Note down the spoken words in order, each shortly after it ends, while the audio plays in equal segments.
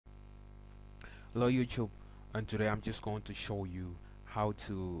Hello YouTube, and today I'm just going to show you how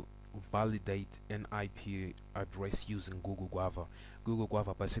to validate an IP address using Google Guava. Google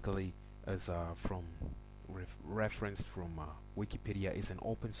Guava basically is from referenced from Wikipedia, is an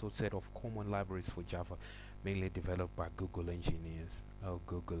open source set of common libraries for Java, mainly developed by Google engineers. Oh,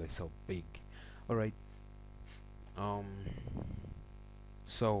 Google is so big. All right. Um.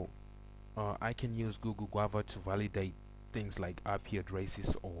 So I can use Google Guava to validate things like IP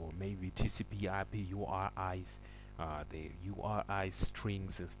addresses or maybe TCP/IP URIs, the URI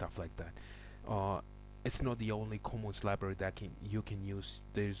strings and stuff like that. Uh, it's not the only Commons library that you can use.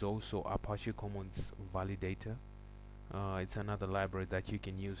 There's also Apache Commons Validator. It's another library that you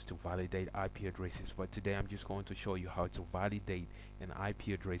can use to validate IP addresses. But today I'm just going to show you how to validate an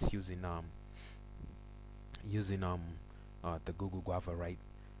IP address using the Google Guava, right?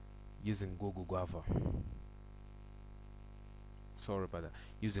 Using Google Guava. Sorry about that.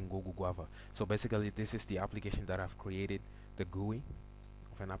 Using Google Guava. So basically, this is the application that I've created, the GUI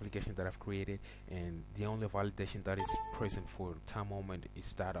of an application that I've created, and the only validation that is present for the time moment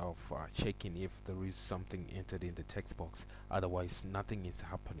is that of checking if there is something entered in the text box. Otherwise, nothing is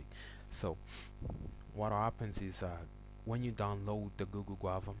happening. So what happens is when you download the Google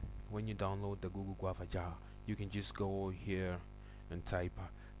Guava, jar, you can just go here and type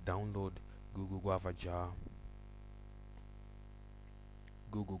download Google Guava jar,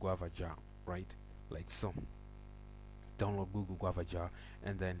 right? Like so. Download Google Guava jar,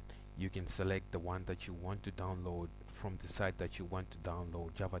 and then you can select the one that you want to download from the site that you want to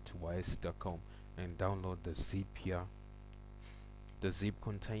download, java2is.com, and download the zip here. The zip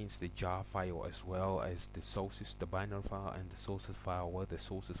contains the jar file as well as the sources, the binary file, and the sources file, where the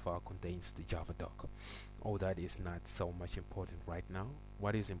sources file contains the Java doc. All that is not so much important right now.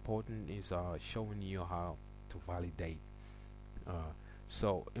 What is important is showing you how to validate.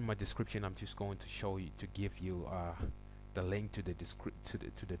 So in my description, I'm just going to show you, to give you the link to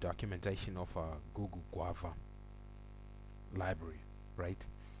the documentation of Google Guava library, right?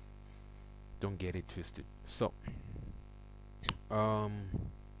 Don't get it twisted. So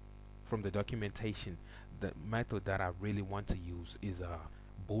from the documentation, the method that I really want to use is a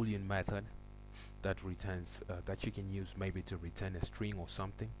Boolean method that returns that you can use maybe to return a string or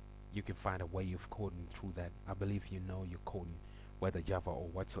something. You can find a way of coding through that. I believe you know your coding, whether Java or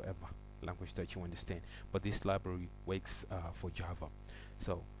whatsoever language that you understand. But this library works for Java.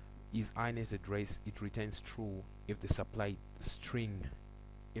 So is INET address, it returns true if the supplied string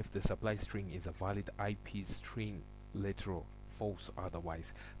is a valid IP string, literal, false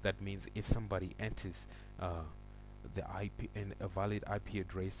otherwise. That means if somebody enters the IP and a valid IP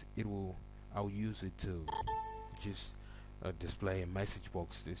address, I'll use it to just display a message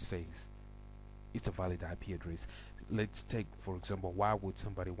box that says it's a valid IP address. Let's take for example, why would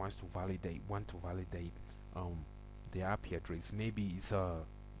somebody want to validate the IP address? Maybe it's a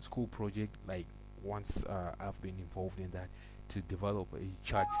school project. Like once I've been involved in that, to develop a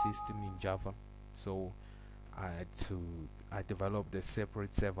chat system in Java. So I developed a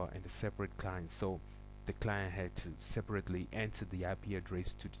separate server and a separate client. So the client had to separately enter the IP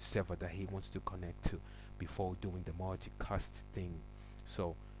address to the server that he wants to connect to before doing the multicast thing.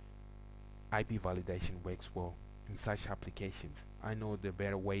 So IP validation works well in such applications. I know there are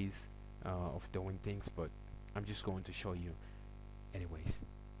better ways of doing things, but I'm just going to show you anyways.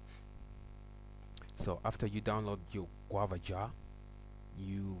 So after you download your Guava jar,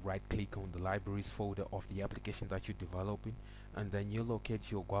 you right click on the libraries folder of the application that you're developing, and then you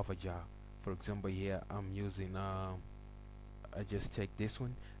locate your Guava jar. For example, here I'm using I just take this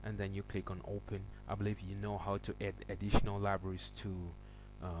one, and then you click on open. I believe you know how to add additional libraries to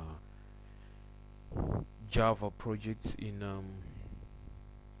Java projects in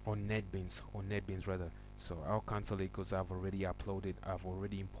on NetBeans rather. So I'll cancel it because I've already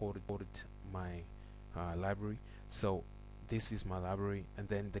imported my library. So this is my library, and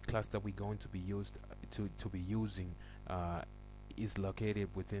then the class that we're going to be using is located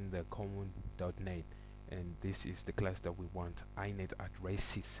within the common.net, and this is the class that we want, INET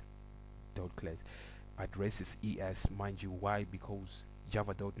addresses class. Addresses es, mind you, why? Because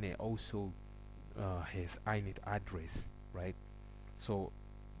java.net also has INET address, right? So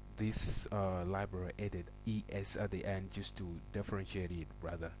this library added es at the end just to differentiate it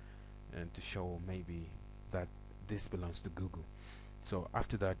rather, and to show maybe that this belongs to Google. So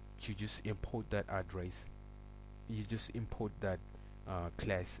after that, you just import that address, you just import that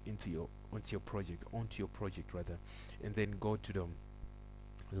class onto your project rather, and then go to the,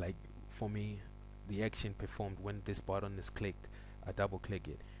 like for me, the action performed when this button is clicked. I double click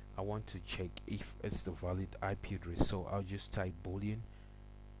it. I want to check if it's the valid IP address, so I'll just type boolean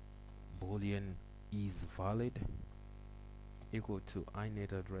boolean is valid equal to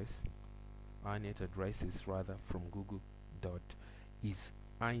inet address. Inet address is rather from Google dot is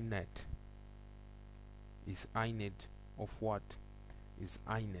inet. Is inet of what? Is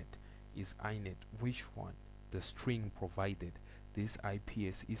inet which one? The string provided. This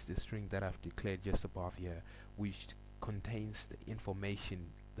IPS is the string that I've declared just above here, which contains the information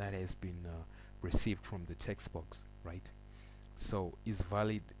that has been received from the text box, right? So is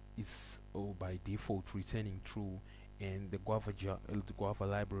valid is by default returning true, and the Guava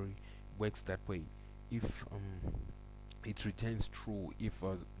library works that way. If it returns true if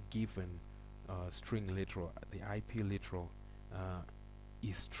a given string literal, the IP literal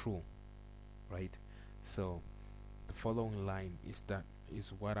is true, right? So the following line is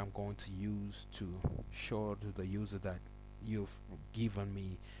what I'm going to use to show to the user that you've given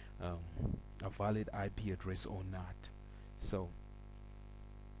me a valid IP address or not. So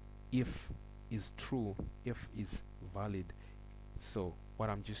if is true, if is valid. So what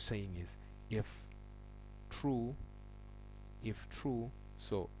I'm just saying is if true,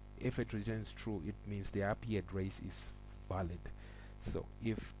 so if it returns true, it means the IP address is valid. So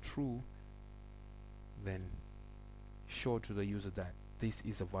if true, then show to the user that this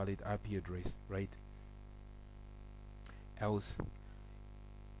is a valid IP address, right? Else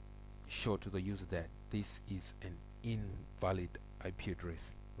show to the user that this is an invalid IP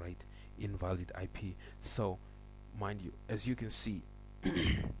address, right? Invalid IP. So mind you, as you can see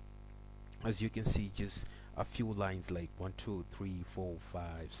just a few lines, like 1 2 3 4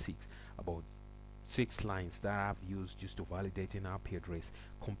 5 6, about 6 lines that I've used just to validate an IP address,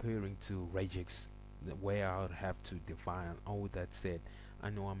 comparing to regex where I would have to define all that. Said,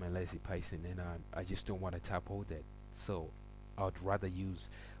 I know I'm a lazy person and I just don't want to type all that, so I would rather use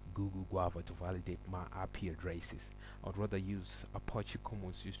Google Guava to validate my IP addresses. I would rather use Apache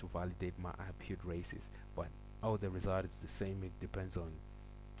Commons just to validate my IP addresses, but all the result is the same. It depends on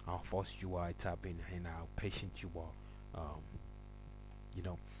how fast you are typing and how patient you are, you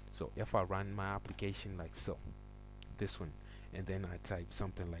know. So if I run my application like so, this one, and then I type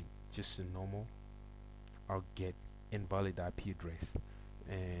something like just a normal, I'll get invalid IP address.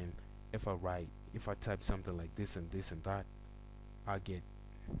 And if I type something like this and this and that, I get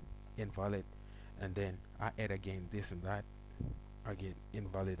invalid. And then I add again this and that, I get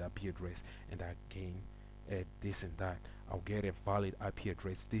invalid IP address. And again add this and that, I'll get a valid IP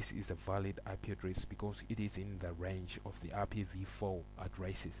address. This is a valid IP address because it is in the range of the IPv4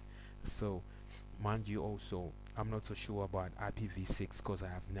 addresses. So mind you, also I'm not so sure about IPv6 because I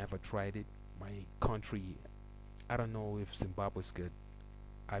have never tried it. My country, I don't know if Zimbabwe's good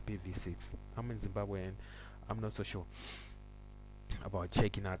IPv6. I'm in Zimbabwe and I'm not so sure about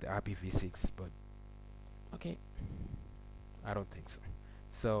checking out the IPv6, but okay, I don't think so.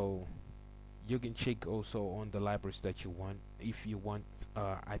 So you can check also on the libraries that you want if you want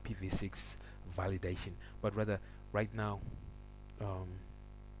IPv6 validation, but rather right now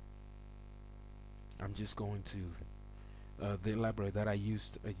I'm just going to the library that I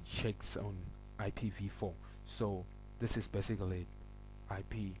used checks on IPv4. So this is basically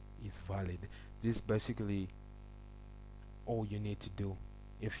IP is valid. This is basically all you need to do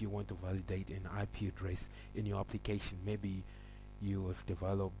if you want to validate an IP address in your application. Maybe you have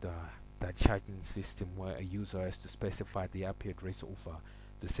developed that charting system where a user has to specify the IP address of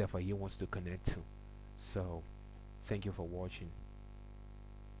the server he wants to connect to. So thank you for watching.